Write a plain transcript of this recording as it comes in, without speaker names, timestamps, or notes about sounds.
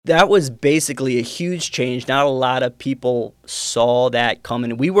That was basically a huge change. Not a lot of people saw that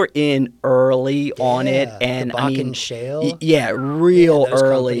coming. We were in early on it, and the Bakken shale. Real those companies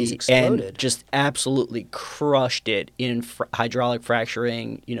early, exploded. and just absolutely crushed it in hydraulic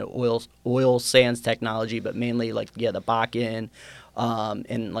fracturing. Oil sands technology, but mainly the Bakken,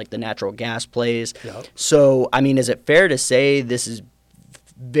 and the natural gas plays. Yep. So, is it fair to say this is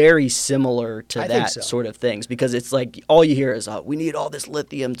very similar to that sort of things? Because it's all you hear is, we need all this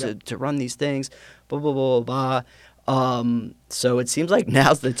lithium to run these things, blah, blah, blah, blah, blah. So it seems like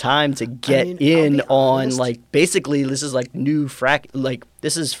now's the time to get in on, basically this is new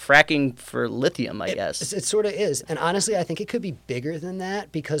this is fracking for lithium, I guess. It sort of is. And honestly, I think it could be bigger than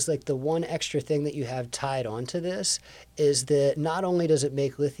that, because the one extra thing that you have tied onto this is that not only does it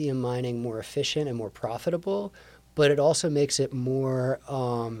make lithium mining more efficient and more profitable, but it also makes it more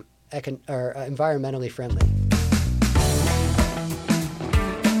environmentally friendly.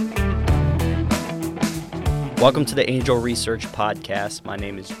 Welcome to the Angel Research Podcast. My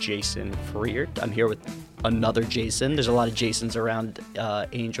name is Jason Freert. I'm here with another Jason. There's a lot of Jasons around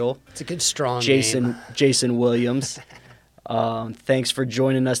Angel. It's a good strong name. Jason Williams. Thanks for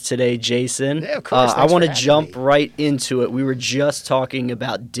joining us today, Jason. Yeah, of course. I want to jump right into it. We were just talking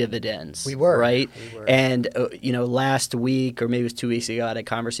about dividends. We were. Right? We were. And, last week, or maybe it was 2 weeks ago, I had a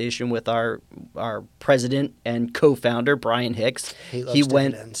conversation with our president and co-founder, Brian Hicks. He loves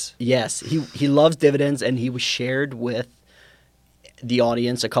dividends. Yes, he loves dividends, and he was shared with the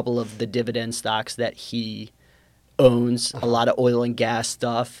audience a couple of the dividend stocks that he owns, a lot of oil and gas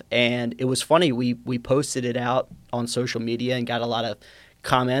stuff. And it was funny, we posted it out on social media and got a lot of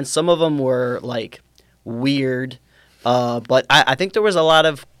comments. Some of them were weird, but I think there was a lot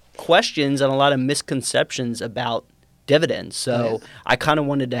of questions and a lot of misconceptions about dividends. So I kind of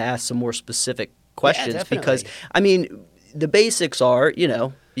wanted to ask some more specific questions, because the basics are,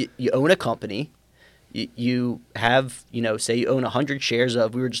 you own a company. You have, say you own 100 shares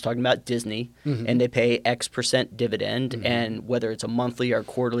of, we were just talking about Disney, and they pay X% dividend, and whether it's a monthly or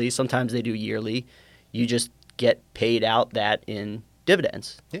quarterly, sometimes they do yearly, you just get paid out that in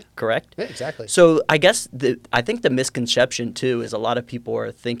dividends, correct? Yeah, exactly. So I guess I think the misconception too is a lot of people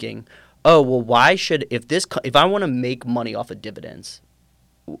are thinking, oh, well, why should, if I want to make money off of dividends,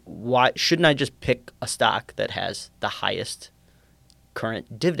 why shouldn't I just pick a stock that has the highest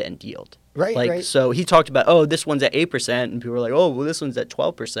current dividend yield? Right. So he talked about, oh, this one's at 8%, and people were like, oh, well, this one's at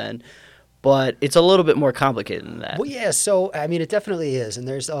 12%. But it's a little bit more complicated than that. Well, yeah. So it definitely is, and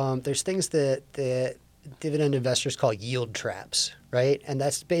there's things that dividend investors call yield traps, right? And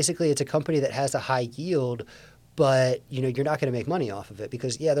that's basically, it's a company that has a high yield, but you're not going to make money off of it,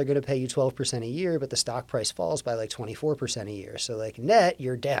 because they're going to pay you 12% a year, but the stock price falls by 24% a year. So net,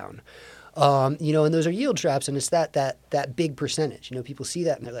 you're down. And those are yield traps, and it's that big percentage. People see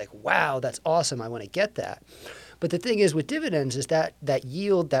that and they're like, wow, that's awesome, I want to get that. But the thing is with dividends is that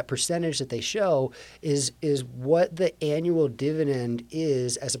yield, that percentage that they show is what the annual dividend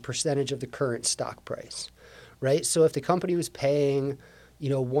is as a percentage of the current stock price, right? So if the company was paying,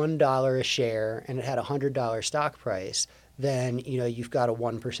 $1 a share and it had a $100 stock price, then, you've got a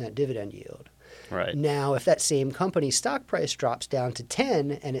 1% dividend yield. Right. Now, if that same company's stock price drops down to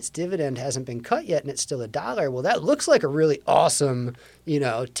 10 and its dividend hasn't been cut yet and it's still $1, well, that looks like a really awesome,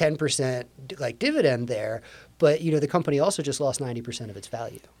 10% dividend there. But the company also just lost 90% of its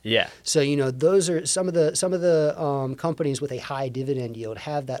value. Yeah. So those are some of the companies with a high dividend yield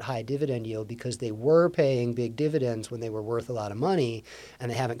have that high dividend yield because they were paying big dividends when they were worth a lot of money,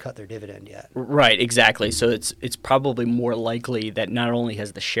 and they haven't cut their dividend yet. Right. Exactly. So it's probably more likely that not only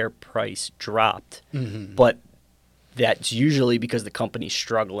has the share price dropped, but that's usually because the company's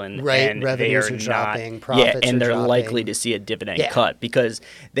struggling, right? And Revenues they are are dropping, not, profits and they're are dropping. likely to see a dividend cut, because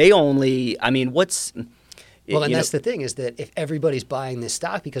they only. Well, and that's the thing, is that if everybody's buying this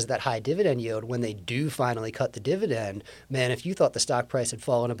stock because of that high dividend yield, when they do finally cut the dividend, man, if you thought the stock price had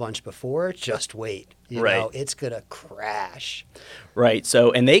fallen a bunch before, just wait. It's going to crash. Right.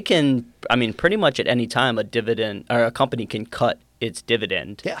 So, and they can, pretty much at any time a dividend or a company can cut its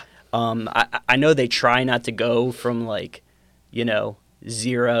dividend. Yeah. I know they try not to go from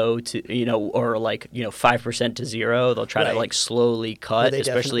 0 to, or 5% to 0. They'll try to slowly cut,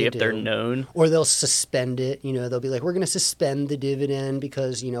 especially if they're known. Or they'll suspend it. They'll be like, we're going to suspend the dividend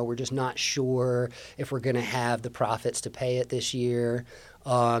because, we're just not sure if we're going to have the profits to pay it this year.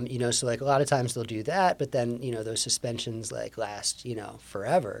 So like a lot of times they'll do that, but then, those suspensions like last,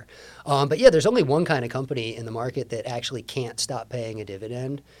 forever. But yeah, there's only one kind of company in the market that actually can't stop paying a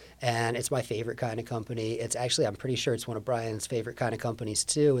dividend. And it's my favorite kind of company. It's actually, I'm pretty sure it's one of Brian's favorite kind of companies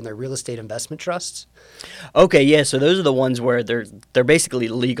too, and they're real estate investment trusts. Okay, yeah, so those are the ones where they're basically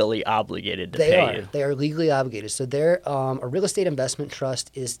legally obligated to pay you. They are legally obligated. So they're a real estate investment trust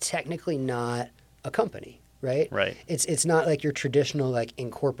is technically not a company. Right? Right. It's not like your traditional like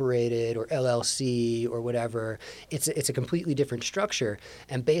incorporated or LLC or whatever. It's a completely different structure.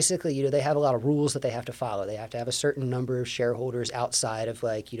 And basically, they have a lot of rules that they have to follow. They have to have a certain number of shareholders outside of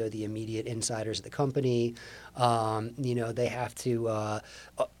like, the immediate insiders of the company. They have to,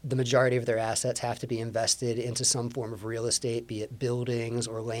 the majority of their assets have to be invested into some form of real estate, be it buildings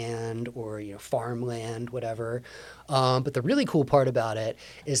or land or, farmland, whatever. But the really cool part about it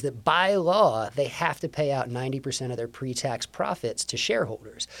is that by law, they have to pay out 90% of their pre-tax profits to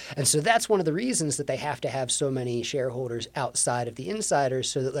shareholders. And so that's one of the reasons that they have to have so many shareholders outside of the insiders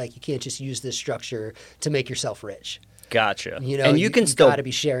so that like you can't just use this structure to make yourself rich. Gotcha. And you got to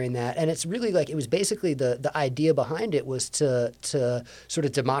be sharing that. And it's really like, it was basically the idea behind it was to sort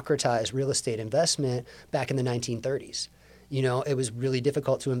of democratize real estate investment back in the 1930s. It was really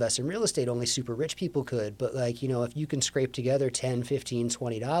difficult to invest in real estate. Only super rich people could. But like, if you can scrape together $10, $15,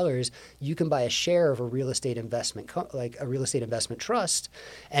 $20, you can buy a share of a real estate investment, like a real estate investment trust.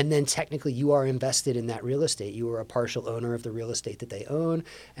 And then technically you are invested in that real estate. You are a partial owner of the real estate that they own,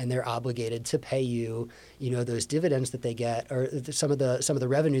 and they're obligated to pay you, those dividends that they get, or some of the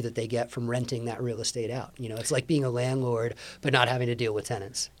revenue that they get from renting that real estate out. It's like being a landlord, but not having to deal with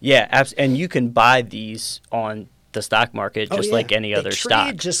tenants. Yeah, and you can buy these on the stock market just like any other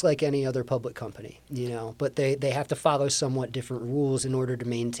stock. Just like any other public company, but they have to follow somewhat different rules in order to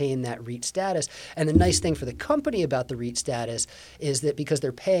maintain that REIT status. And the nice thing for the company about the REIT status is that because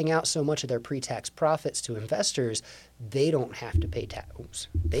they're paying out so much of their pre-tax profits to investors, they don't have to pay taxes.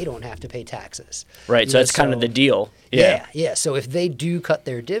 Right, so that's kind of the deal. Yeah. So if they do cut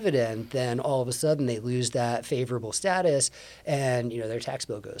their dividend, then all of a sudden they lose that favorable status, and their tax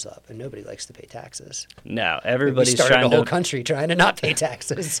bill goes up, and nobody likes to pay taxes. No, everybody's started trying the whole country trying to not pay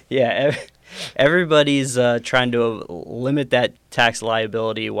taxes. Yeah, everybody's trying to limit that tax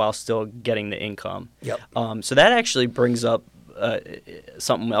liability while still getting the income. Yep. So that actually brings up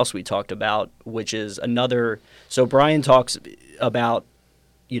something else we talked about, which is another. So Brian talks about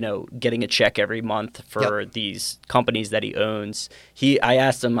getting a check every month for these companies that he owns. I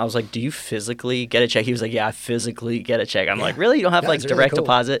asked him, I was like, do you physically get a check? He was like, yeah, I physically get a check. I'm like, really? You don't have like direct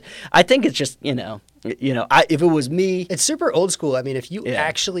deposit? I think it's just, if it was me. It's super old school. I mean, if you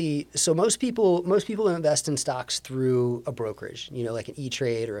actually, so most people invest in stocks through a brokerage, like an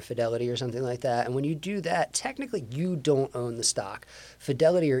E-Trade or a Fidelity or something like that. And when you do that, technically you don't own the stock.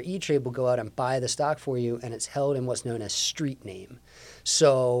 Fidelity or E-Trade will go out and buy the stock for you, and it's held in what's known as street name.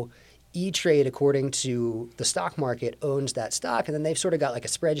 So E-Trade, according to the stock market, owns that stock, and then they've sort of got like a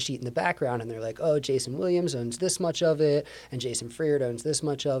spreadsheet in the background, and they're like, oh, Jason Williams owns this much of it, and Jason Freard owns this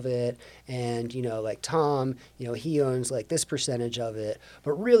much of it, and, like Tom, he owns like this percentage of it,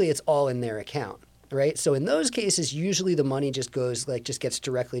 but really it's all in their account. Right. So in those cases, usually the money just gets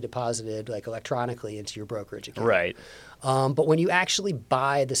directly deposited like electronically into your brokerage account. Right. But when you actually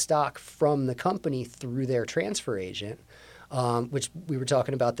buy the stock from the company through their transfer agent, which we were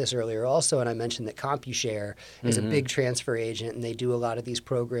talking about this earlier also, and I mentioned that CompuShare is a big transfer agent, and they do a lot of these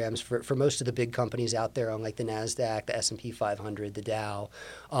programs for most of the big companies out there on like the NASDAQ, the S&P 500, the Dow.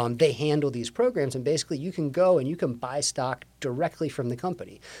 They handle these programs, and basically you can go and you can buy stock directly from the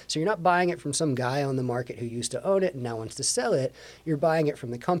company. So you're not buying it from some guy on the market who used to own it and now wants to sell it. You're buying it from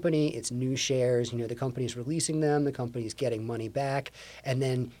the company. It's new shares. The company's releasing them. The company's getting money back. And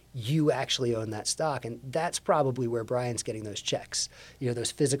then you actually own that stock. And that's probably where Brian's getting those checks, those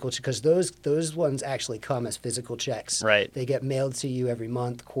physical, because those ones actually come as physical checks. Right. They get mailed to you every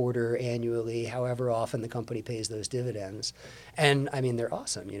month, quarter, annually, however often the company pays those dividends. And I mean, they're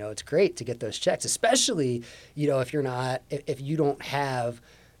awesome. It's great to get those checks, especially, if you're not, if you don't have,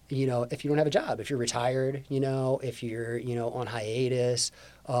 if you don't have a job, if you're retired, if you're, on hiatus,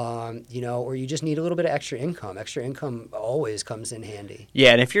 or you just need a little bit of extra income. Extra income always comes in handy.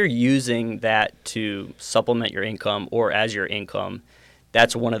 Yeah, and if you're using that to supplement your income or as your income,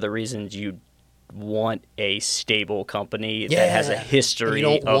 that's one of the reasons you want a stable company that has a history of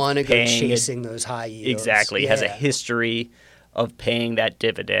paying. You don't want to go chasing those high yields. Exactly. It has a history of paying that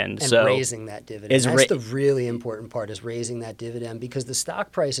dividend. And raising that dividend. That's the really important part, is raising that dividend, because the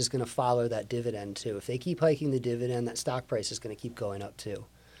stock price is going to follow that dividend too. If they keep hiking the dividend, that stock price is going to keep going up too.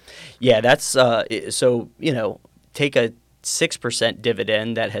 Yeah, that's so, take a 6%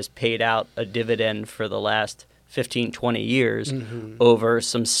 dividend that has paid out a dividend for the last 15, 20 years over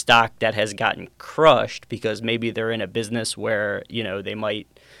some stock that has gotten crushed because maybe they're in a business where, they might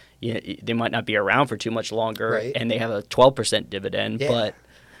not be around for too much longer, Right. and they have a 12% dividend, Yeah. but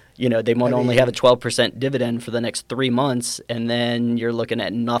they might only have a 12% dividend for the next 3 months, and then you're looking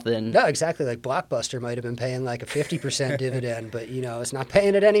at nothing. No, exactly. Like Blockbuster might have been paying like a 50% dividend, but it's not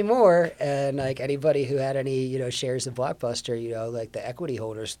paying it anymore. And like anybody who had any shares of Blockbuster, like the equity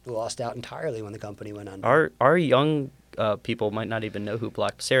holders lost out entirely when the company went under. Our young people might not even know who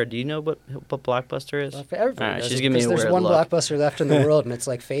Sarah, do you know what Blockbuster is? Well, everybody All right, does she's it, giving me a there's weird one look. Blockbuster left in the world, and it's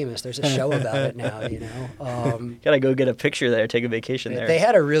like famous. There's a show about it now. Gotta go get a picture there, take a vacation there. They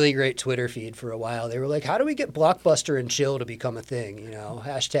had a really great Twitter feed for a while. They were like, "How do we get Blockbuster and chill to become a thing?"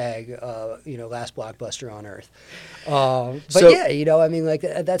 Hashtag, last Blockbuster on Earth.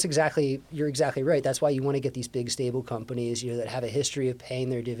 You're exactly right. That's why you want to get these big stable companies, that have a history of paying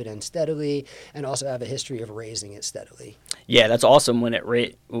their dividends steadily and also have a history of raising it steadily. Yeah, that's awesome when it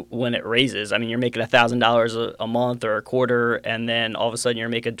raises. I mean, you're making $1,000 a month or a quarter, and then all of a sudden you're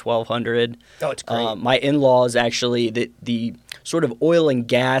making $1,200. Oh, it's great. My in-laws actually the sort of oil and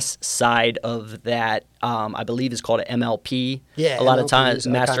gas side of that, I believe, is called an MLP. Yeah, a lot of MLPs times, are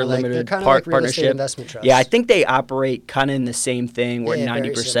Master kinda like- Limited they're kinda like real estate Partnership. investment trusts. Yeah, I think they operate kind of in the same thing where Yeah, very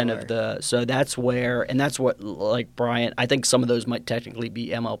 90% of similar. so that's what, like Brian, I think some of those might technically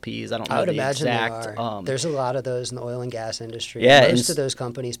be MLPs. I don't know I would the imagine exact. they are. There's a lot of those in the oil and gas industry. Yeah, Most of those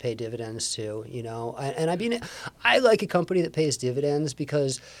companies pay dividends too, And I mean, I like a company that pays dividends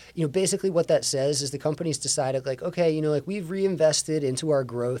because, basically what that says is the company's decided like, okay, like we've reinvested into our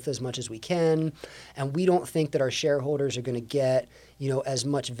growth as much as we can, and we don't think that our shareholders are going to get as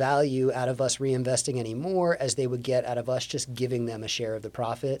much value out of us reinvesting anymore as they would get out of us just giving them a share of the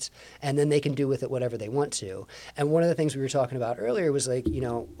profits, and then they can do with it whatever they want to. And one of the things we were talking about earlier was like,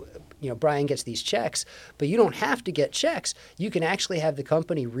 Brian gets these checks, but you don't have to get checks. You can actually have the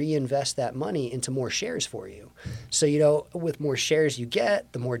company reinvest that money into more shares for you. So, with more shares you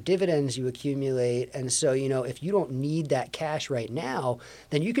get, the more dividends you accumulate. And so, if you don't need that cash right now,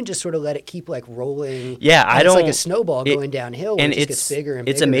 then you can just sort of let it keep like rolling. Yeah, and it's like a snowball going downhill, and it gets bigger and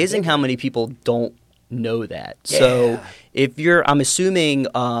bigger. It's amazing and bigger. how many people don't know that. Yeah. So I'm assuming,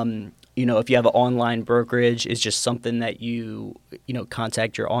 if you have an online brokerage, it's just something that you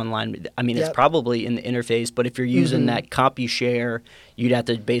contact your online. I mean, Yep. it's probably in the interface, but if you're using that CompuShare, you'd have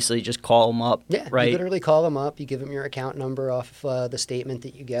to basically just call them up, Yeah, right? you literally call them up. You give them your account number off the statement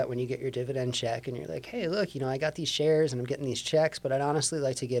that you get when you get your dividend check, and you're like, hey, look, I got these shares and I'm getting these checks, but I'd honestly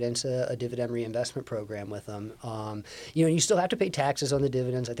like to get into a dividend reinvestment program with them. You still have to pay taxes on the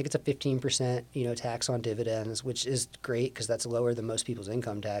dividends. I think it's a 15% tax on dividends, which is great because that's lower than most people's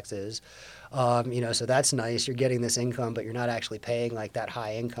income taxes. So that's nice. You're getting this income, but you're not actually paying like that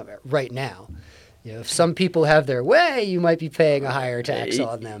high income right now. If some people have their way, you might be paying a higher tax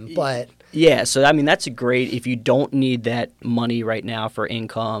on them, but... Yeah, so I mean, that's great if you don't need that money right now for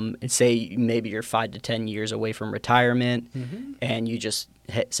income, and say maybe you're 5 to 10 years away from retirement, and you just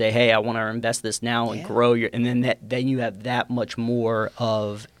say, hey, I want to invest this now and grow and then you have that much more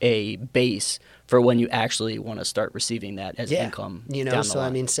of a base for when you actually want to start receiving that as income down the line. I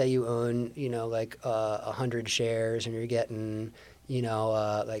mean, say you own, like 100 shares and you're getting...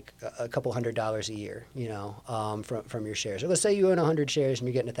 like a couple $100 a year, from your shares. Or let's say you own 100 shares and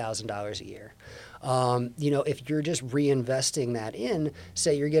you're getting $1,000 a year. If you're just reinvesting that in,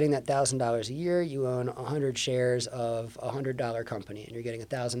 say you're getting that $1,000 a year, you own 100 shares of a $100 company and you're getting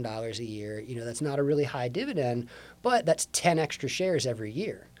 $1,000 a year, that's not a really high dividend, but that's 10 extra shares every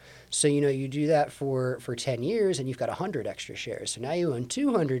year. So, you do that for 10 years and you've got 100 extra shares. So now you own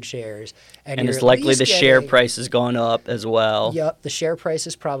 200 shares. And it's likely the share price has gone up as well. Yep, the share price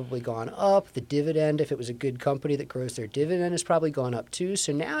has probably gone up. The dividend, if it was a good company that grows their dividend, has probably gone up too.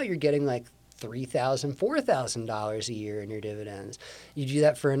 So now you're getting like $3,000, $4,000 a year in your dividends. You do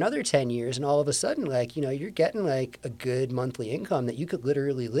that for another 10 years and all of a sudden, you're getting like a good monthly income that you could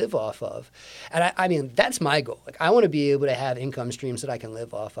literally live off of. And I mean, that's my goal. I want to be able to have income streams that I can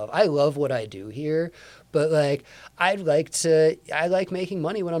live off of. I love what I do here, but I like making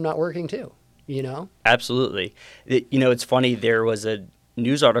money when I'm not working too, Absolutely. It's funny, there was a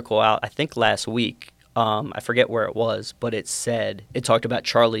news article out, I think last week, I forget where it was, but it talked about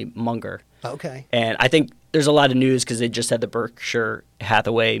Charlie Munger. Okay. And I think there's a lot of news because they just had the Berkshire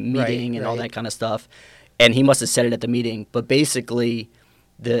Hathaway meeting and all that kind of stuff. And he must have said it at the meeting. But basically,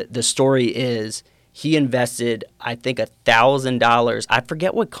 the story is he invested, I think, $1,000. I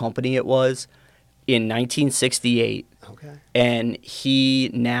forget what company it was, in 1968. Okay. And he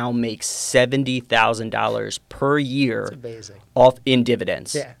now makes $70,000 per year That's amazing. off in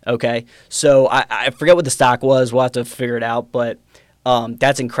dividends. Yeah. Okay. So I forget what the stock was. We'll have to figure it out. But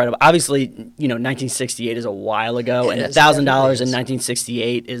that's incredible. Obviously, 1968 is a while ago, and $1,000 in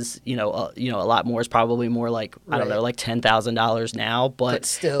 1968 is, a lot more. It's probably more like I don't know, like $10,000 now. But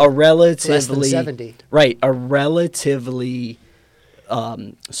still a relatively less than 70. Right, a relatively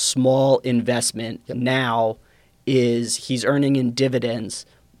small investment now is he's earning in dividends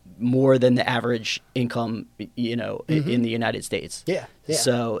more than the average income, in the United States. Yeah, yeah.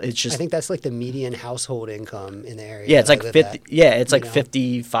 So it's just, I think that's like the median household income in the area. yeah, it's like 50. At, yeah, it's like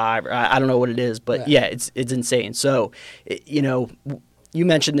 55. Or I don't know what it is, but Yeah. it's insane. So, you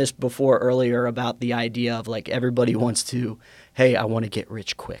mentioned this before earlier about the idea of like everybody wants to, hey, I want to get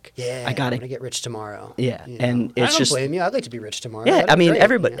rich quick. Yeah, I want to get rich tomorrow. Yeah, and I it's don't just blame you. I'd like to be rich tomorrow. Yeah, That'd be great,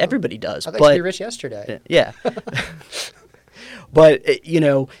 everybody does. I'd like to be rich yesterday. Yeah. But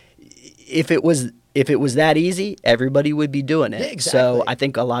if it was that easy, everybody would be doing it. Yeah, exactly. So I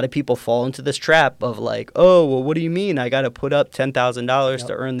think a lot of people fall into this trap of like, oh, well, what do you mean? I got to put up $10,000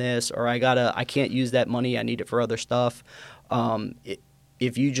 to earn this, or I can't use that money. I need it for other stuff.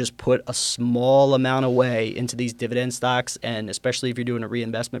 If you just put a small amount away into these dividend stocks, and especially if you're doing a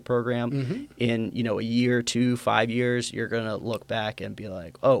reinvestment program, in a year, 2, 5 years, you're gonna look back and be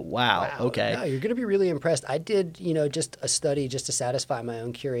like, oh wow. Okay. No, you're gonna be really impressed. I did just a study just to satisfy my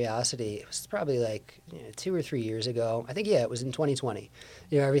own curiosity. It was probably like 2 or 3 years ago. I think it was in 2020.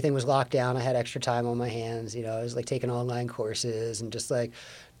 Everything was locked down. I had extra time on my hands. I was like taking online courses and just like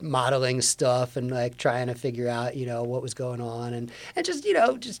modeling stuff and like trying to figure out what was going on and just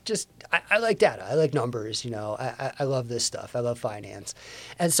I like data. I like numbers. I love this stuff. I love finance.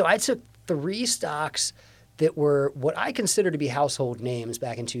 And so I took 3 stocks that were what I consider to be household names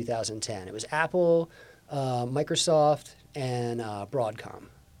back in 2010. It was Apple, Microsoft, and Broadcom.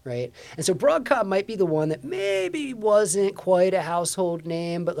 Right. And so Broadcom might be the one that maybe wasn't quite a household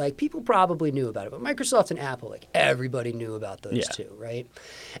name, but like people probably knew about it. But Microsoft and Apple, like everybody knew about those two. Right.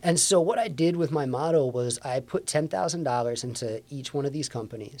 And so what I did with my model was I put $10,000 into each one of these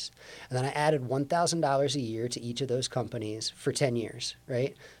companies. And then I added $1,000 a year to each of those companies for 10 years.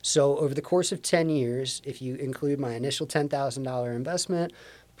 Right. So over the course of 10 years, if you include my initial $10,000 investment,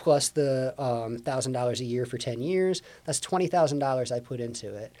 plus the $1,000 a year for 10 years, that's $20,000 I put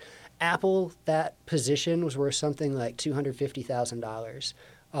into it. Apple, that position was worth something like $250,000.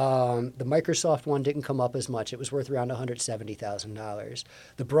 The Microsoft one didn't come up as much. It was worth around $170,000.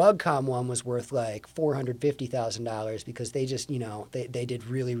 The Broadcom one was worth like $450,000 because they just, they did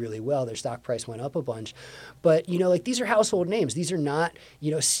really, really well. Their stock price went up a bunch. But, like these are household names. These are not,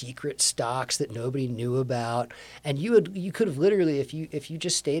 secret stocks that nobody knew about. And you could have literally, if you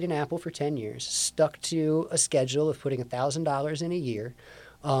just stayed in Apple for 10 years, stuck to a schedule of putting $1,000 in a year,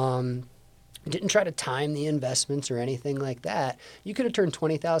 didn't try to time the investments or anything like that, you could have turned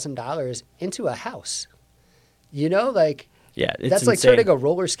 $20,000 into a house. Like yeah, it's that's insane. like turning a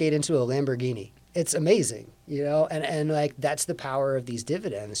roller skate into a Lamborghini. It's amazing, and like that's the power of these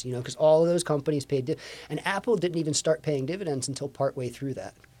dividends, because all of those companies paid, and Apple didn't even start paying dividends until partway through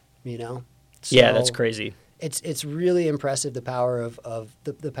that, So yeah, that's crazy. It's really impressive the power of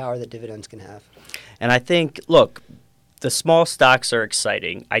the power that dividends can have. And I think, look, the small stocks are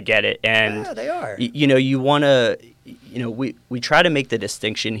exciting. I get it. And yeah, they are. You want to, we try to make the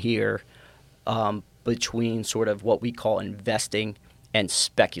distinction here between sort of what we call investing and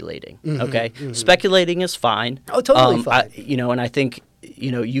speculating. Okay. Mm-hmm. Speculating is fine. Oh, totally fine. And I think,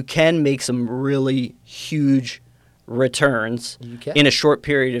 you can make some really huge returns in a short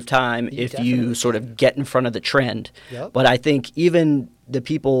period of time if you sort of get in front of the trend. Yep. But I think even the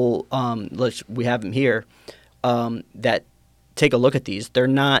people, we have them here, that take a look at these, they're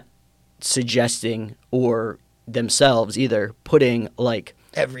not suggesting or themselves either putting like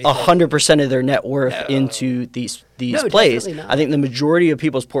 100% of their net worth into these plays. I think the majority of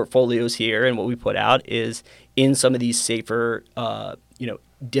people's portfolios here and what we put out is in some of these safer,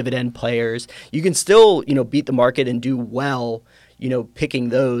 dividend players. You can still, beat the market and do well, picking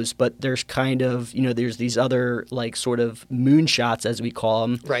those, but there's kind of, there's these other like sort of moonshots as we call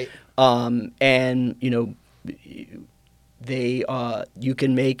them. Right. And, they you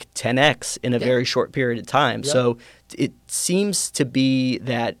can make 10x in a very short period of time. Yep. So it seems to be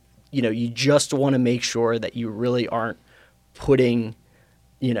that you just want to make sure that you really aren't putting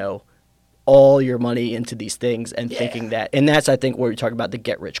all your money into these things and Yeah. thinking that, and that's, I think, where we talk about the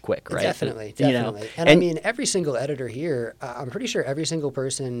get rich quick, right? Definitely. You know, And I mean, every single editor here, I'm pretty sure every single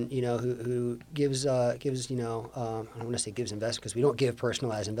person, who gives, I don't want to say gives investment because we don't give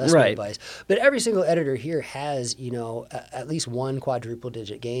personalized investment Right. advice, but every single editor here has, at least one quadruple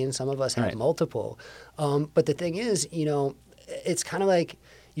digit gain. Some of us have Right. multiple. But the thing is, it's kind of like,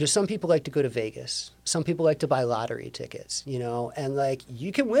 some people like to go to Vegas. Some people like to buy lottery tickets, and like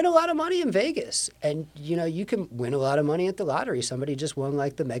you can win a lot of money in Vegas, and you can win a lot of money at the lottery. Somebody just won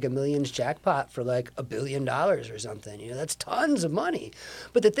like the Mega Millions jackpot for like $1 billion or something. That's tons of money.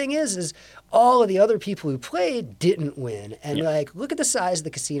 But the thing is all of the other people who played didn't win. And like, look at the size of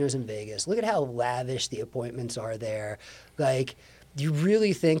the casinos in Vegas. Look at how lavish the appointments are there. Like, you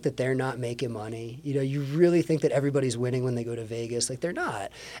really think that they're not making money? You really think that everybody's winning when they go to Vegas? Like, they're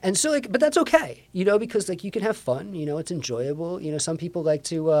not. And so, like, but that's okay, because like you can have fun. It's enjoyable. Some people like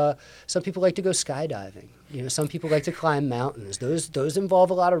to go skydiving. Some people like to climb mountains. Those involve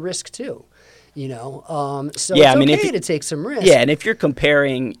a lot of risk too. So Yeah, it's I mean, okay to take some risk. Yeah, and if you're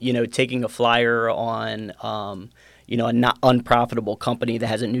comparing, taking a flyer on, a not unprofitable company that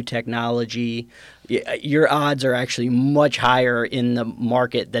has a new technology, your odds are actually much higher in the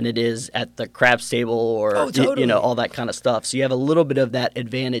market than it is at the craps table or totally. all that kind of stuff. So you have a little bit of that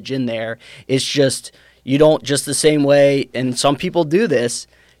advantage in there. It's just you don't, just the same way, and some people do this.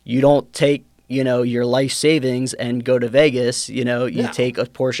 You don't take your life savings and go to Vegas. You take a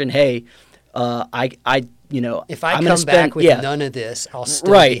portion. Hey, if I I'm come spend, back with none of this, I'll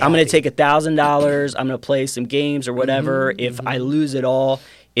still be happy. I'm going to take $1,000. I'm going to play some games or whatever. If I lose it all,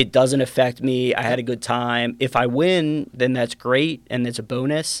 it doesn't affect me. I had a good time. If I win, then that's great, and it's a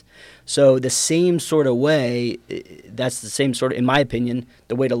bonus. So the same sort of way, that's the same sort of, in my opinion,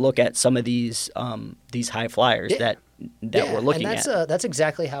 the way to look at some of these high flyers that we're looking at. That's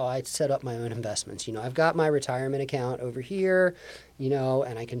exactly how I set up my own investments. I've got my retirement account over here,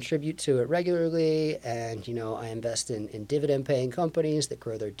 and I contribute to it regularly, and I invest in dividend-paying companies that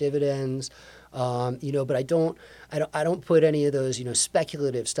grow their dividends. But I don't put any of those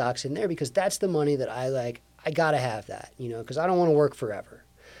speculative stocks in there, because that's the money that I gotta have that, because I don't want to work forever.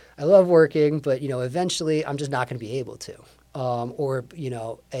 I love working, but eventually I'm just not going to be able to. Or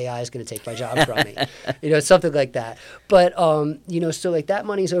AI is going to take my job from me, something like that. But so like that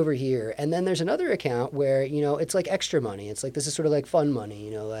money's over here, and then there's another account where it's like extra money. It's like, this is sort of like fun money.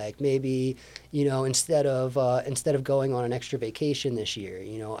 Like maybe instead of going on an extra vacation this year,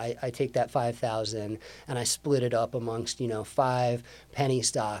 I take that $5,000 and I split it up amongst 5 penny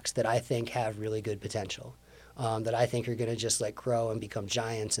stocks that I think have really good potential, that I think are going to just like grow and become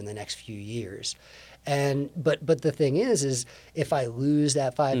giants in the next few years. And but the thing is if I lose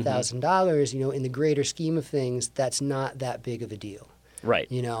that $5,000, in the greater scheme of things, that's not that big of a deal,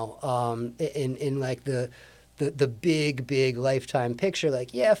 right? In like the big lifetime picture,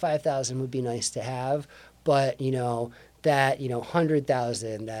 like 5,000 would be nice to have, but that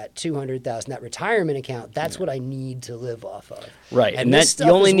 100,000, that 200,000, that retirement account, that's what I need to live off of, right? And that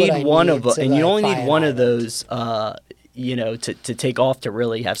you only need one of those. To take off to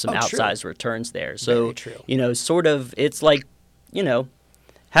really have some outsized returns there. So, sort of, it's like,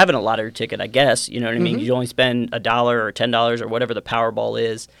 having a lottery ticket, I guess, you know what I mean? You only spend $1 or $10 or whatever the Powerball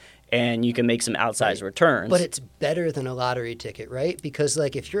is, and you can make some outsized returns. But it's better than a lottery ticket, right? Because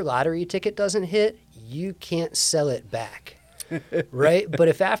like, if your lottery ticket doesn't hit, you can't sell it back. Right? But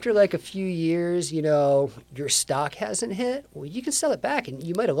if after like a few years, your stock hasn't hit, well, you can sell it back, and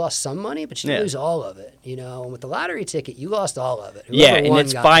you might have lost some money, but you lose all of it. And with the lottery ticket, you lost all of it. And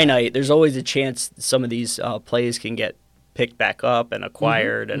it's finite. There's always a chance some of these plays can get picked back up and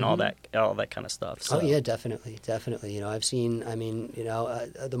acquired and all that kind of stuff. So. Oh yeah, definitely. I've seen.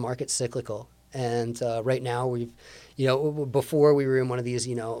 The market's cyclical, and right now we've. Before we were in one of these,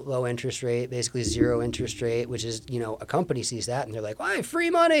 low interest rate, basically zero interest rate, which is, a company sees that and they're like, why,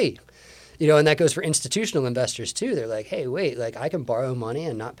 free money? And that goes for institutional investors too. They're like, hey, wait, like I can borrow money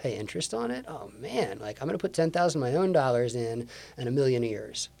and not pay interest on it? Oh man, like I'm going to put 10,000 of my own dollars in and $1 million a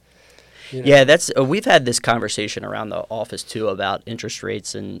year. Yeah, we've had this conversation around the office too about interest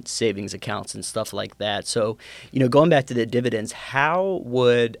rates and savings accounts and stuff like that. So, going back to the dividends, how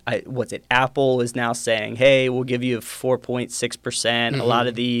would Apple is now saying, hey, we'll give you 4.6%. A lot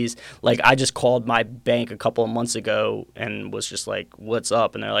of these, like I just called my bank a couple of months ago and was just like, what's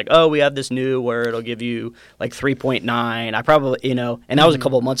up? And they're like, oh, we have this new where it'll give you like 3.9. I probably, and that was a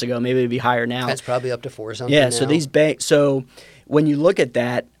couple of months ago. Maybe it'd be higher now. That's probably up to 4 something. Yeah. Now. So these banks. So when you look at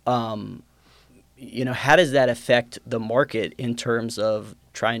that. How does that affect the market in terms of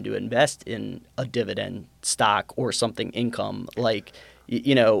trying to invest in a dividend stock or something income. Like,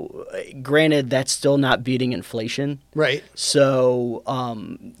 granted, that's still not beating inflation. Right. So,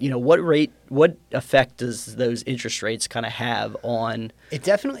 what effect does those interest rates kind of have on? It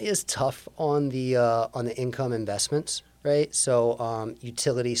definitely is tough on the income investments, right? So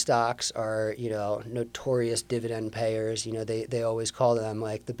utility stocks are, notorious dividend payers. They always call them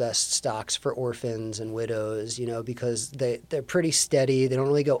like the best stocks for orphans and widows, because they're pretty steady. They don't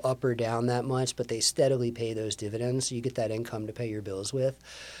really go up or down that much, but they steadily pay those dividends. So you get that income to pay your bills with.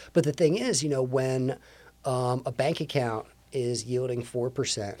 But the thing is, when a bank account is yielding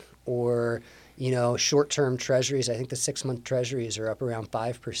 4% or short-term treasuries, I think the 6-month treasuries are up around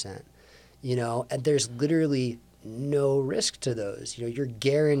 5%, and there's literally no risk to those. You're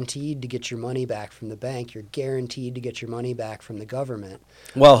guaranteed to get your money back from the bank. You're guaranteed to get your money back from the government.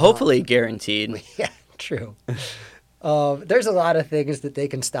 Well, hopefully guaranteed. Yeah, true. There's a lot of things that they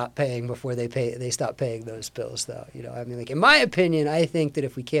can stop paying before they stop paying those bills, though. In my opinion, I think that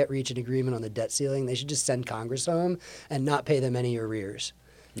if we can't reach an agreement on the debt ceiling, they should just send Congress home and not pay them any arrears.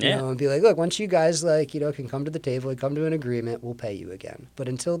 And be like, look, once you guys can come to the table and come to an agreement, we'll pay you again. But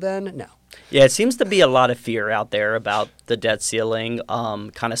until then, no. Yeah, it seems to be a lot of fear out there about the debt ceiling,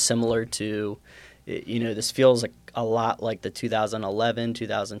 kind of similar to, this feels like a lot like the 2011,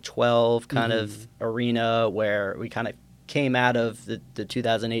 2012 kind of arena where we kind of came out of the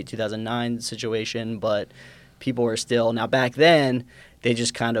 2008, 2009 situation, but people were still, now back then, they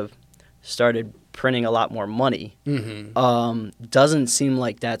just kind of started printing a lot more money. Doesn't seem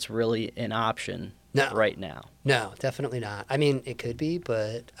like that's really an option right now. No, definitely not. It could be,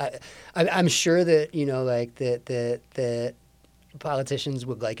 but I'm sure that that politicians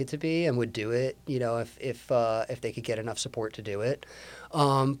would like it to be and would do it. If they could get enough support to do it.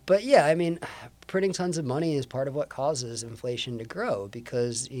 But yeah, printing tons of money is part of what causes inflation to grow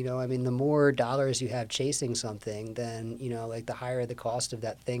because the more dollars you have chasing something, then the higher the cost of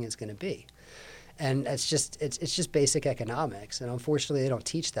that thing is going to be. And it's just basic economics. And unfortunately, they don't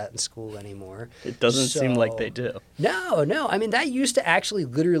teach that in school anymore. It doesn't seem like they do. No. That used to actually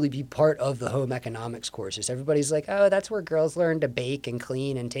literally be part of the home economics courses. Everybody's like, oh, that's where girls learn to bake and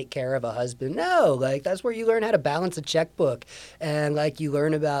clean and take care of a husband. No, that's where you learn how to balance a checkbook. And, you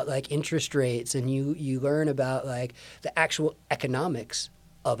learn about, interest rates. And you learn about, the actual economics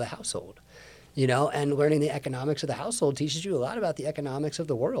of a household. And learning the economics of the household teaches you a lot about the economics of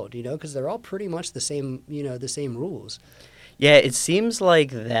the world, because they're all pretty much the same, the same rules. Yeah, it seems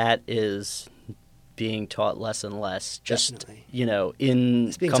like that is being taught less and less. Just, Definitely.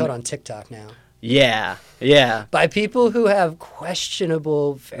 It's being taught on TikTok now. Yeah. By people who have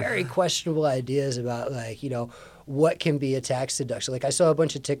very questionable ideas about, what can be a tax deduction. I saw a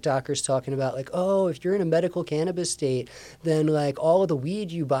bunch of TikTokers talking about if you're in a medical cannabis state, then all of the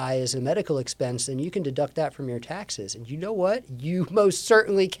weed you buy is a medical expense and you can deduct that from your taxes. And you know what? You most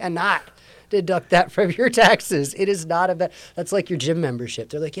certainly cannot deduct that from your taxes. It is not that's like your gym membership.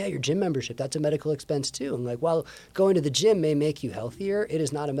 They're like, yeah, your gym membership, that's a medical expense too. I'm like, while going to the gym may make you healthier, it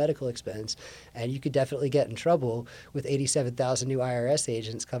is not a medical expense. And you could definitely get in trouble with 87,000 new IRS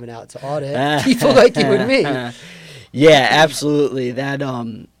agents coming out to audit people like you and me. Yeah, absolutely. That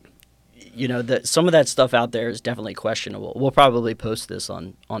some of that stuff out there is definitely questionable. We'll probably post this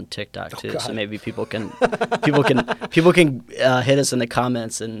on TikTok too, so maybe people can hit us in the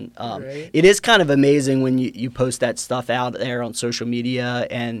comments. And Right. It is kind of amazing when you post that stuff out there on social media,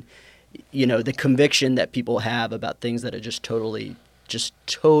 and the conviction that people have about things that are just totally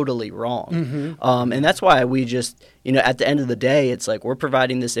wrong. And that's why we just at the end of the day, it's like we're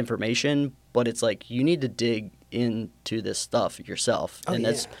providing this information, but it's like you need to dig into this stuff yourself. And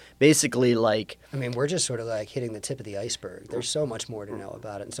that's basically we're just sort of hitting the tip of the iceberg. There's so much more to know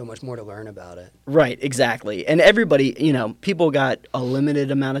about it and so much more to learn about it. Right, exactly. And everybody, people got a limited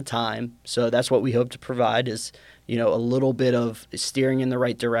amount of time. So that's what we hope to provide is, a little bit of steering in the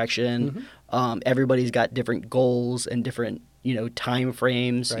right direction. Everybody's got different goals and different time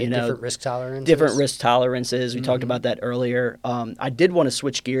frames, right, different risk tolerances. We talked about that earlier. I did want to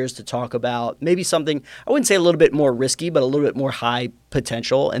switch gears to talk about maybe something, I wouldn't say a little bit more risky, but a little bit more high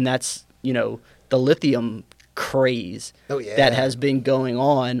potential. And that's, the lithium craze that has been going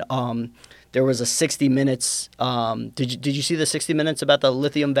on. there was a 60 Minutes. Did you see the 60 Minutes about the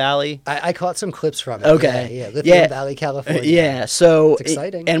Lithium Valley? I caught some clips from it. Okay. Yeah. Lithium Valley, California. Yeah. So it's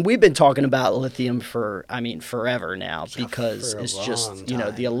exciting. And we've been talking about lithium for, forever now, Yeah, because for a it's long just,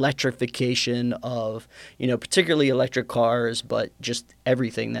 time. the electrification of, particularly electric cars, but just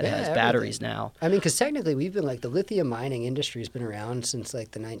everything that has batteries now. I mean, because technically we've been like the lithium mining industry has been around since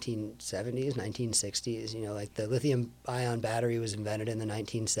like the 1970s, 1960s. Like the lithium ion battery was invented in the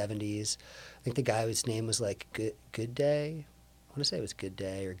 1970s. I think the guy whose name was like Good Day. I want to say it was Good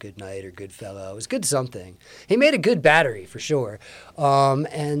Day or Good Night or Good Fellow. It was good something. He made a good battery for sure.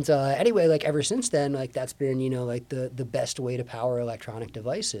 Anyway, like ever since then, like that's been, like the best way to power electronic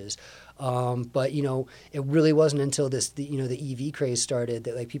devices. But it really wasn't until the EV craze started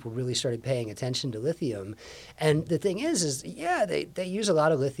that like people really started paying attention to lithium. And the thing is yeah, they use a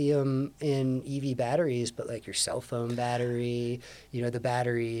lot of lithium in EV batteries, but like your cell phone battery, the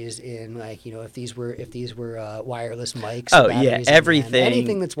batteries in like, if these were wireless mics. Oh yeah, everything.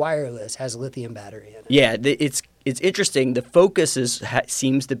 Anything that's wireless has a lithium battery in it. Yeah, it's interesting. The focus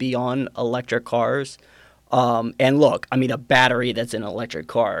seems to be on electric cars. And look, a battery that's in an electric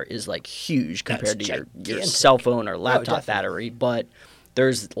car is like huge compared to your cell phone or laptop battery. But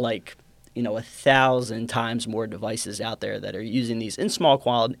there's like, 1,000 times more devices out there that are using these in small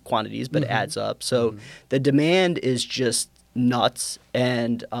quantities, but it adds up. So the demand is just nuts.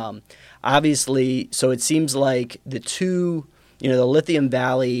 And obviously, so it seems like the two, the Lithium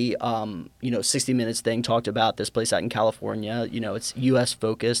Valley, 60 Minutes thing talked about this place out in California. It's U.S.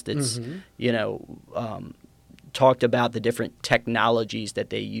 focused. It's, talked about the different technologies that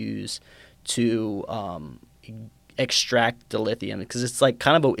they use to extract the lithium, because it's like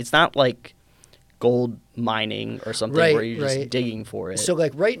it's not like gold mining or something where you're just digging for it. So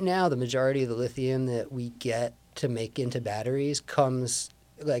like right now, the majority of the lithium that we get to make into batteries comes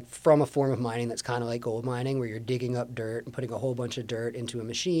like from a form of mining that's kind of like gold mining, where you're digging up dirt and putting a whole bunch of dirt into a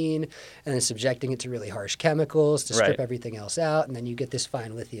machine and then subjecting it to really harsh chemicals to strip everything else out, and then you get this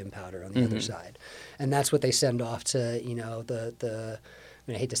fine lithium powder on the other side. And that's what they send off to, the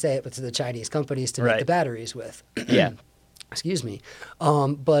I hate to say it, but to the Chinese companies to make the batteries with. Yeah. Excuse me.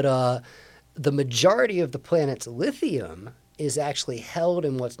 But the majority of the planet's lithium is actually held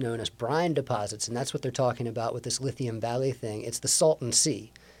in what's known as brine deposits, and that's what they're talking about with this Lithium Valley thing. It's the Salton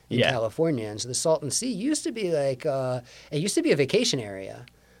Sea in California, and so the Salton Sea used to be like it used to be a vacation area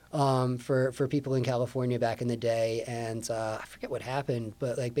for people in California back in the day, and I forget what happened,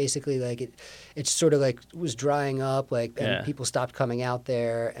 but like basically like it sort of like was drying up, like and people stopped coming out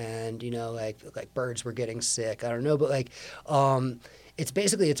there, and like birds were getting sick. I don't know, but like it's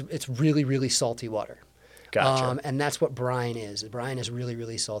basically it's really really salty water. Gotcha. And that's what brine is. Brine is really,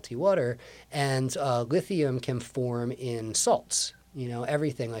 really salty water. And lithium can form in salts.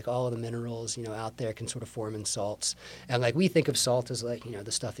 Everything, like all of the minerals, out there can sort of form in salts. And like we think of salt as like,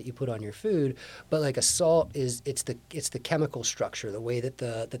 the stuff that you put on your food, but like a salt it's the chemical structure, the way that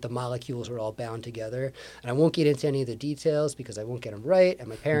the molecules are all bound together. And I won't get into any of the details because I won't get them right. And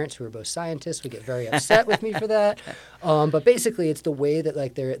my parents, who are both scientists, would get very upset with me for that. But basically it's the way that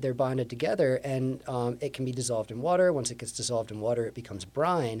like they're bonded together, and it can be dissolved in water. Once it gets dissolved in water, it becomes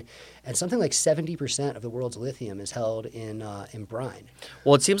brine. And something like 70% of the world's lithium is held in brine.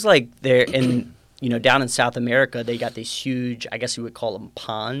 Well, it seems like they're in, down in South America, they got these huge, I guess you would call them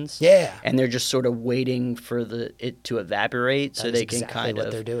ponds. Yeah. And they're just sort of waiting for it to evaporate so they can kind of.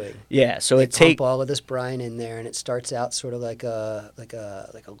 What they're doing. Yeah. So they pump all of this brine in there, and it starts out sort of like a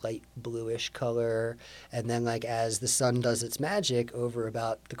light bluish color, and then like as the sun does its magic over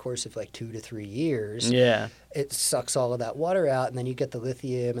about the course of like 2 to 3 years. Yeah. It sucks all of that water out, and then you get the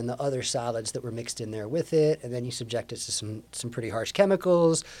lithium and the other solids that were mixed in there with it, and then you subject it to some pretty harsh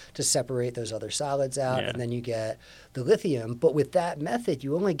chemicals to separate those other solids out, and then you get the lithium. But with that method,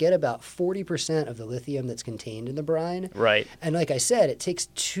 you only get about 40% of the lithium that's contained in the brine. Right. And like I said, it takes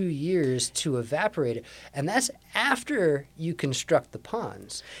 2 years to evaporate it, and that's after you construct the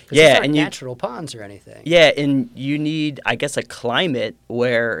ponds. Yeah, and natural ponds or anything. Yeah, and you need, I guess, a climate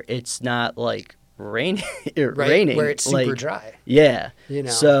where it's not like raining, where it's super dry. Yeah,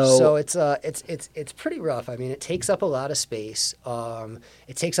 So it's pretty rough. I mean, it takes up a lot of space.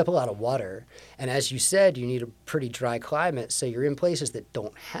 It takes up a lot of water, and as you said, you need a pretty dry climate. So you're in places that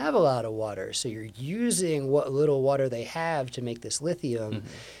don't have a lot of water. So you're using what little water they have to make this lithium. Mm-hmm.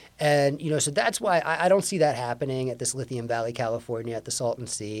 And, so that's why I don't see that happening at this Lithium Valley, California, at the Salton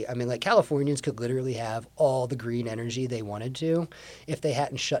Sea. I mean, like, Californians could literally have all the green energy they wanted to if they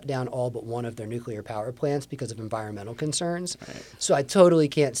hadn't shut down all but one of their nuclear power plants because of environmental concerns. Right. So I totally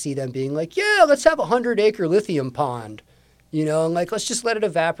can't see them being like, yeah, let's have a 100-acre lithium pond. And like, let's just let it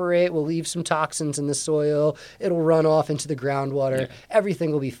evaporate. We'll leave some toxins in the soil. It'll run off into the groundwater. Yeah.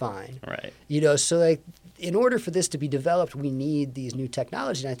 Everything will be fine. Right. So like, in order for this to be developed, we need these new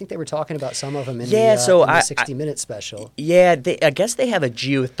technologies. And I think they were talking about some of them in the 60 Minutes special. Yeah, I guess they have a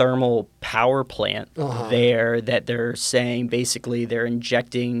geothermal power plant there that they're saying basically they're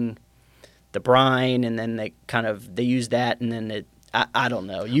injecting the brine and then they use that and then I don't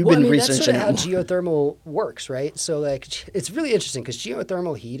know. You've been researching that's sort of how geothermal works, right? So like it's really interesting because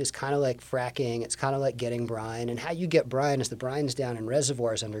geothermal heat is kind of like fracking. It's kind of like getting brine. And how you get brine is the brine's down in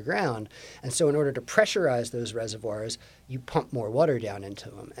reservoirs underground. And so in order to pressurize those reservoirs, you pump more water down into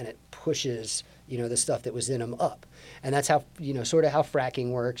them and it pushes, the stuff that was in them up. And that's how, sort of how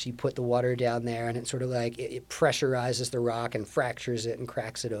fracking works. You put the water down there and it sort of like it pressurizes the rock and fractures it and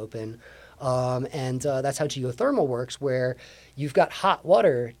cracks it open. And that's how geothermal works, where you've got hot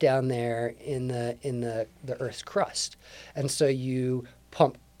water down there in the Earth's crust, and so you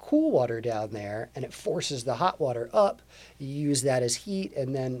pump cool water down there, and it forces the hot water up. You use that as heat,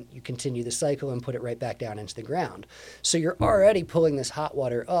 and then you continue the cycle and put it right back down into the ground. So you're already pulling this hot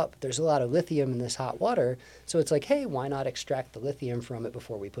water up. There's a lot of lithium in this hot water, so it's like, hey, why not extract the lithium from it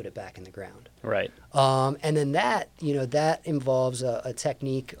before we put it back in the ground? Right. And then that involves a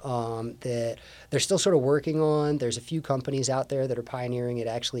technique that they're still sort of working on. There's a few companies out there that are pioneering it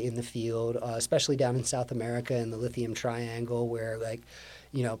actually in the field, especially down in South America in the lithium triangle, where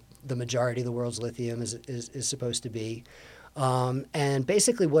the majority of the world's lithium is supposed to be. And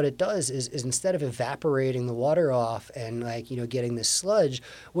basically what it does is instead of evaporating the water off and getting this sludge,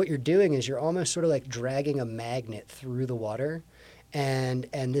 what you're doing is you're almost sort of like dragging a magnet through the water. And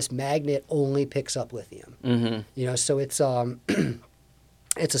this magnet only picks up lithium. Mm-hmm. So it's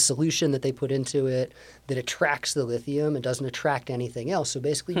it's a solution that they put into it that attracts the lithium and doesn't attract anything else. So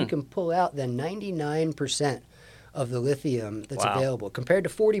basically you can pull out then 99% of the lithium that's available compared to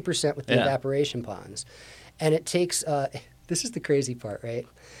 40% with the evaporation ponds. And it takes, this is the crazy part, right?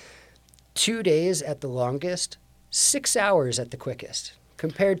 2 days at the longest, 6 hours at the quickest,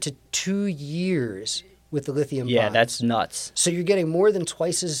 compared to 2 years with the lithium ponds. Yeah, that's nuts. So you're getting more than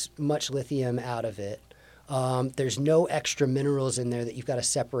twice as much lithium out of it. There's no extra minerals in there that you've got to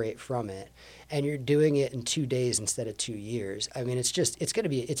separate from it. And you're doing it in 2 days instead of 2 years. I mean, it's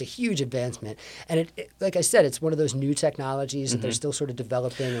a huge advancement. And it like I said, it's one of those new technologies that they're still sort of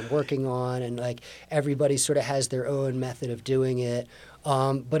developing and working on. And like everybody sort of has their own method of doing it.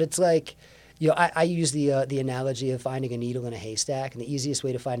 But it's like, I use the analogy of finding a needle in a haystack, and the easiest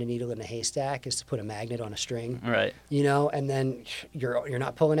way to find a needle in a haystack is to put a magnet on a string. Right. And then you're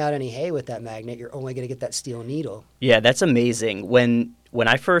not pulling out any hay with that magnet. You're only going to get that steel needle. Yeah, that's amazing. When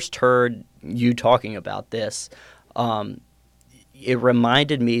I first heard you talking about this, it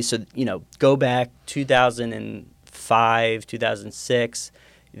reminded me. So go back 2005, 2006,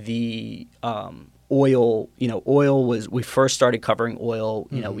 the oil. Oil was, we first started covering oil.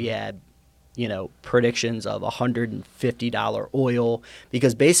 We had predictions of $150 oil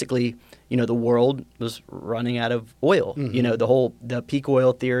because basically, the world was running out of oil. The peak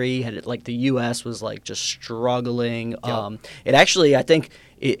oil theory had the U.S. was just struggling. Yep. It actually, I think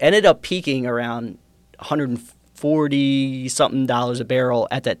it ended up peaking around $140 something a barrel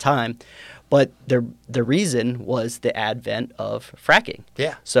at that time. But the reason was the advent of fracking.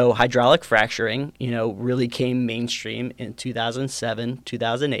 Yeah. So hydraulic fracturing, really came mainstream in 2007,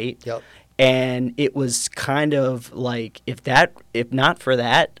 2008. Yep. And it was kind of like, if not for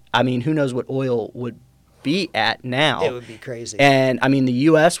that, I mean, who knows what oil would be at now? It would be crazy. And I mean, the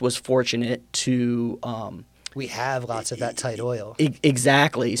U.S. was fortunate to. We have lots of that tight oil.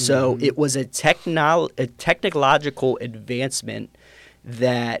 Exactly. So it was a technological advancement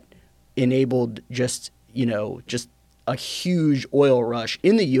that enabled just a huge oil rush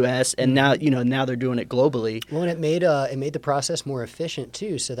in the U.S. and now they're doing it globally. Well, and it made the process more efficient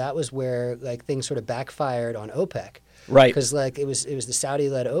too. So that was where things sort of backfired on OPEC. Right. Because it was the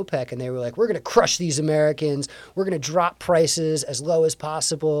Saudi-led OPEC, and they were like, we're going to crush these Americans. We're going to drop prices as low as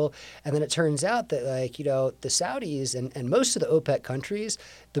possible. And then it turns out that the Saudis and most of the OPEC countries,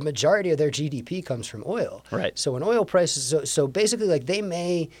 the majority of their GDP comes from oil. Right. So when oil prices, so basically they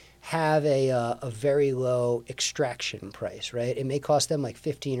may have a very low extraction price, right? It may cost them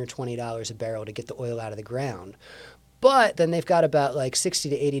 $15 or $20 a barrel to get the oil out of the ground. But then they've got about $60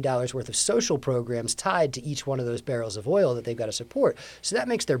 to $80 worth of social programs tied to each one of those barrels of oil that they've got to support. So that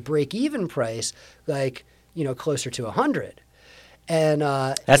makes their break-even price closer to $100. And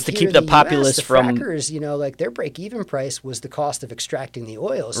that's to keep the populace from frackers, their break-even price was the cost of extracting the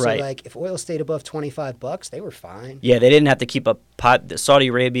oil. So if oil stayed above $25, they were fine. Yeah, they didn't have to keep Saudi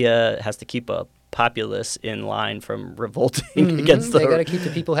Arabia has to keep a populace in line from revolting against They got to keep the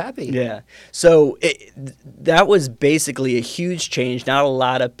people happy. Yeah. So that was basically a huge change. Not a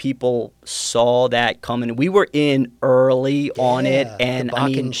lot of people saw that coming. We were in early on it, and the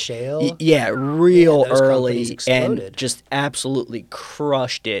Bakken shale. Real those early, companies exploded. and just absolutely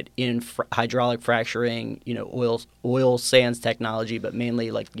crushed it in hydraulic fracturing. Oil sands technology, but mainly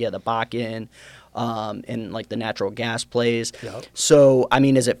the Bakken. And like the natural gas plays. Yep. So, I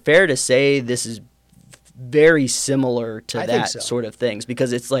mean, is it fair to say this is very similar to that sort of things?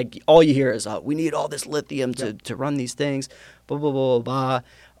 Because it's like all you hear is, we need all this lithium to run these things, blah, blah, blah, blah,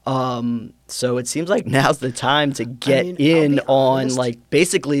 blah. So it seems like now's the time to get on,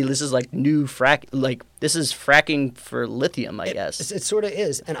 basically this is like new this is fracking for lithium, I guess. It sort of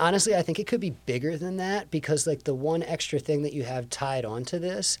is. And honestly, I think it could be bigger than that, because like the one extra thing that you have tied onto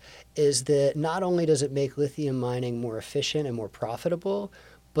this is that not only does it make lithium mining more efficient and more profitable,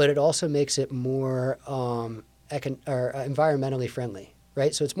 but it also makes it more environmentally friendly.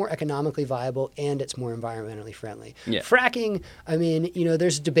 Right, so it's more economically viable and it's more environmentally friendly. Yeah. Fracking, I mean,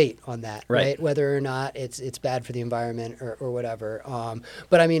 there's debate on that, right? Whether or not it's bad for the environment or whatever.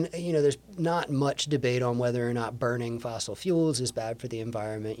 But I mean, there's not much debate on whether or not burning fossil fuels is bad for the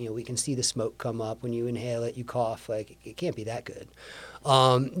environment. We can see the smoke come up when you inhale it, you cough. Like, it can't be that good.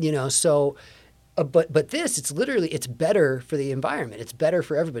 So. But this, it's better for the environment. It's better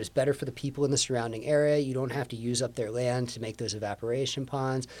for everybody. It's better for the people in the surrounding area. You don't have to use up their land to make those evaporation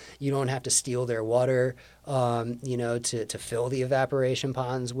ponds. You don't have to steal their water, to fill the evaporation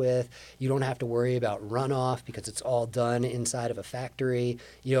ponds with. You don't have to worry about runoff because it's all done inside of a factory,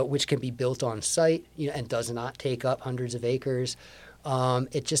 which can be built on site, and does not take up hundreds of acres.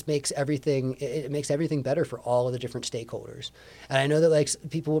 It just makes everything better for all of the different stakeholders. And I know that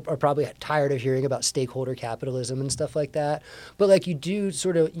people are probably tired of hearing about stakeholder capitalism and stuff like that, but you do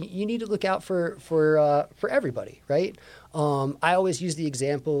you need to look out for everybody, right? I always use the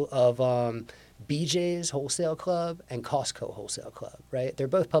example of BJ's Wholesale Club and Costco Wholesale Club, right? They're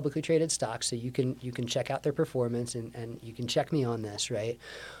both publicly traded stocks, so you can check out their performance and you can check me on this, right?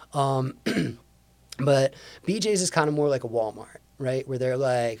 But BJ's is kind of more like a Walmart, right? Where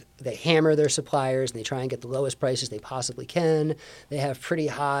they hammer their suppliers and they try and get the lowest prices they possibly can. They have pretty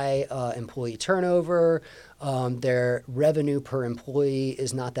high employee turnover. Their revenue per employee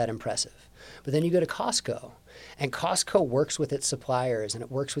is not that impressive. But then you go to Costco, and Costco works with its suppliers and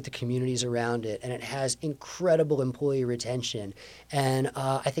it works with the communities around it, and it has incredible employee retention. And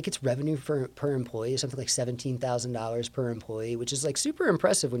I think its revenue per employee is something like $17,000 per employee, which is super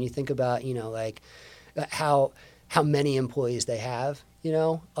impressive when you think about how many employees they have.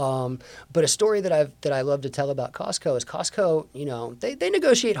 But a story that I love to tell about Costco is Costco, they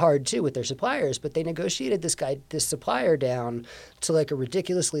negotiate hard too with their suppliers, but they negotiated this supplier down to a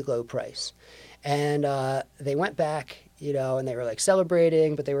ridiculously low price. And they went back, and they were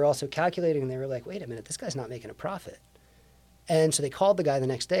celebrating, but they were also calculating, and they were like, wait a minute, this guy's not making a profit. And so they called the guy the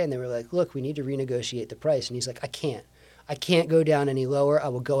next day and they were like, look, we need to renegotiate the price. And he's like, I can't go down any lower. I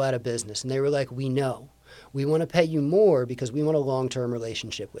will go out of business. And they were like, we know. We want to pay you more because we want a long-term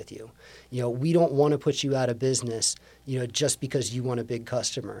relationship with you. We don't want to put you out of business, just because you want a big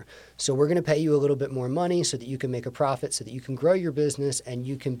customer. So we're going to pay you a little bit more money so that you can make a profit, so that you can grow your business and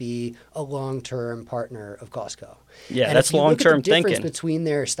you can be a long-term partner of Costco. Yeah, and that's long-term thinking. The difference between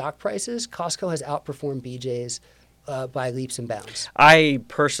their stock prices, Costco has outperformed BJ's by leaps and bounds. I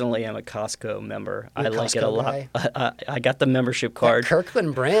personally am a Costco member. I like it a lot. I got the membership card. That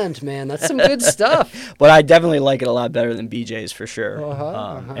Kirkland brand, man, that's some good stuff. But I definitely like it a lot better than BJ's for sure.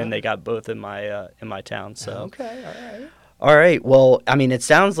 And they got both in my town. So okay, all right. Well, I mean, it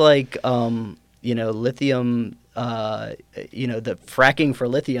sounds like lithium. The fracking for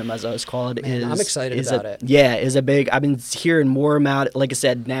lithium, as I was called, I'm excited about it. Yeah, is a big. I've been hearing more about it. Like I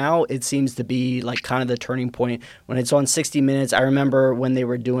said, now it seems to be kind of the turning point when it's on 60 Minutes. I remember when they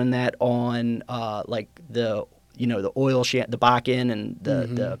were doing that on the oil the Bakken and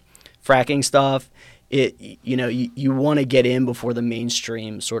the fracking stuff. You want to get in before the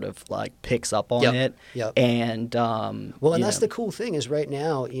mainstream sort of picks up on it. Yep. And and that's the cool thing is right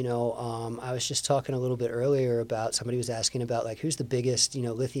now, I was just talking a little bit earlier about somebody was asking about who's the biggest,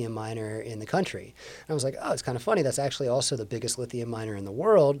 lithium miner in the country. And I was like, oh, it's kind of funny. That's actually also the biggest lithium miner in the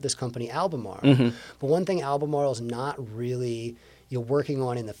world, this company Albemarle. But one thing Albemarle is not really working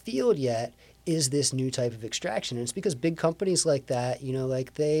on in the field yet is this new type of extraction. And it's because big companies like that,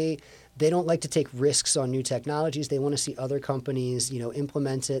 like they don't like to take risks on new technologies. They want to see other companies,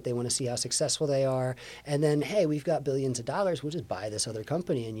 implement it. They want to see how successful they are. And then, hey, we've got billions of dollars. We'll just buy this other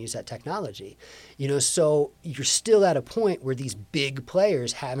company and use that technology. So you're still at a point where these big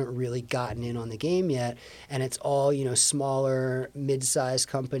players haven't really gotten in on the game yet. And it's all, smaller, mid-sized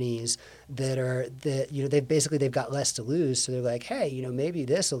companies they've got less to lose. So they're like, hey, maybe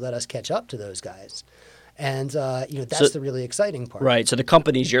this will let us catch up to those guys. And, that's the really exciting part. Right. So the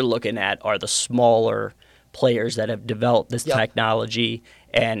companies you're looking at are the smaller players that have developed this technology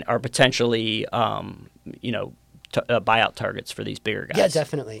and are potentially, buyout targets for these bigger guys. Yeah,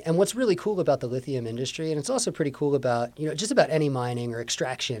 definitely. And what's really cool about the lithium industry, and it's also pretty cool about, just about any mining or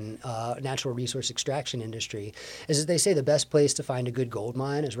extraction, natural resource extraction industry, is that they say the best place to find a good gold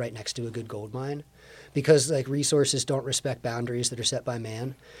mine is right next to a good gold mine. Because resources don't respect boundaries that are set by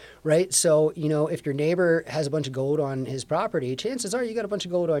man, right? So, if your neighbor has a bunch of gold on his property, chances are you got a bunch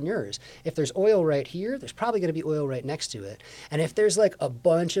of gold on yours. If there's oil right here, there's probably going to be oil right next to it. And if there's a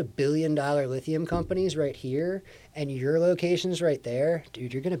bunch of billion-dollar lithium companies right here and your location's right there,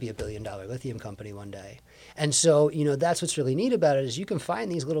 dude, you're going to be a billion-dollar lithium company one day. And so, that's what's really neat about it is you can find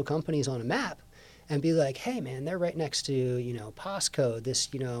these little companies on a map and be like, hey, man, they're right next to, POSCO, this,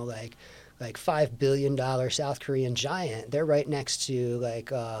 like $5 billion South Korean giant. They're right next to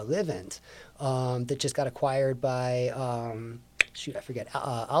Livent that just got acquired by, Alchem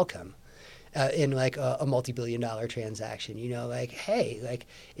in a multi-billion-dollar transaction. Hey,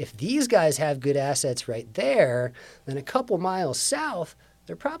 if these guys have good assets right there, then a couple miles south,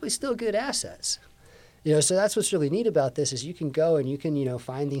 they're probably still good assets. So that's what's really neat about this is you can go and you can,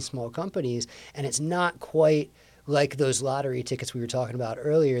 find these small companies, and it's not quite like those lottery tickets we were talking about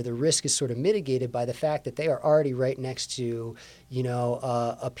earlier. The risk is sort of mitigated by the fact that they are already right next to,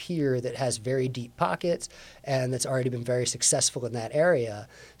 a peer that has very deep pockets and that's already been very successful in that area.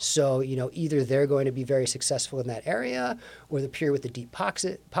 So, either they're going to be very successful in that area, or the peer with the deep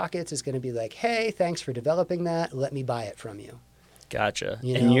pockets is going to be like, hey, thanks for developing that. Let me buy it from you. Gotcha.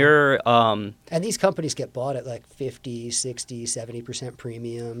 And you're and these companies get bought at 50, 60, 70%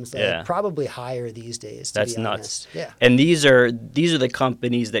 premiums. Probably higher these days. That's be nuts. Honest. Yeah. And these are the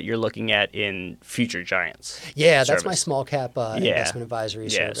companies that you're looking at in Future Giants. Yeah, service. That's my small cap investment advisory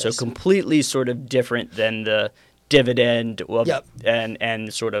service. So completely sort of different than the dividend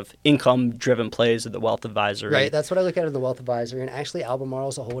and sort of income-driven plays of the wealth advisory. Right, that's what I look at in the wealth advisory. And actually, Albemarle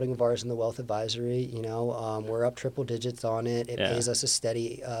is a holding of ours in the wealth advisory. We're up triple digits on it. It pays us a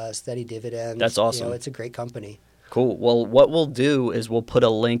steady dividend. That's awesome. It's a great company. Cool. Well, what we'll do is we'll put a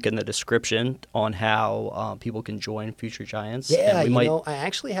link in the description on how people can join Future Giants. Yeah, I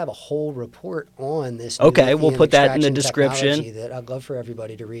actually have a whole report on this. Okay, we'll put that in the description. That I'd love for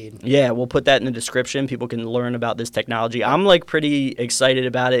everybody to read. Yeah, we'll put that in the description. People can learn about this technology. I'm pretty excited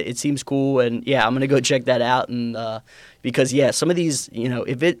about it. It seems cool, and I'm gonna go check that out. And because some of these,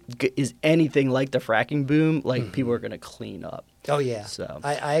 if it is anything like the fracking boom, people are gonna clean up. Oh yeah. So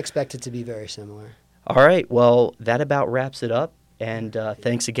I expect it to be very similar. All right. Well, that about wraps it up. And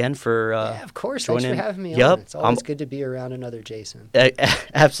thanks again for of course. joining. Thanks for having me on. It's always good to be around another Jason.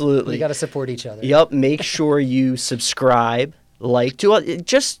 Absolutely. We got to support each other. Yep. Make sure you subscribe,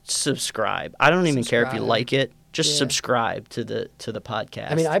 just subscribe. I don't even care if you like it. Just subscribe to the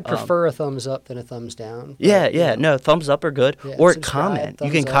podcast. I mean, I prefer a thumbs up than a thumbs down. No, thumbs up are good. Or comment.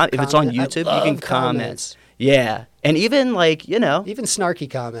 You can comment. If it's on YouTube, you can comment. Comments. Yeah. And even even snarky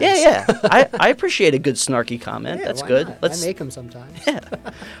comments. Yeah. I appreciate a good snarky comment. That's good. Not? I make them sometimes. Yeah.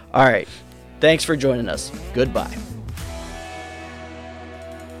 All right. Thanks for joining us. Goodbye.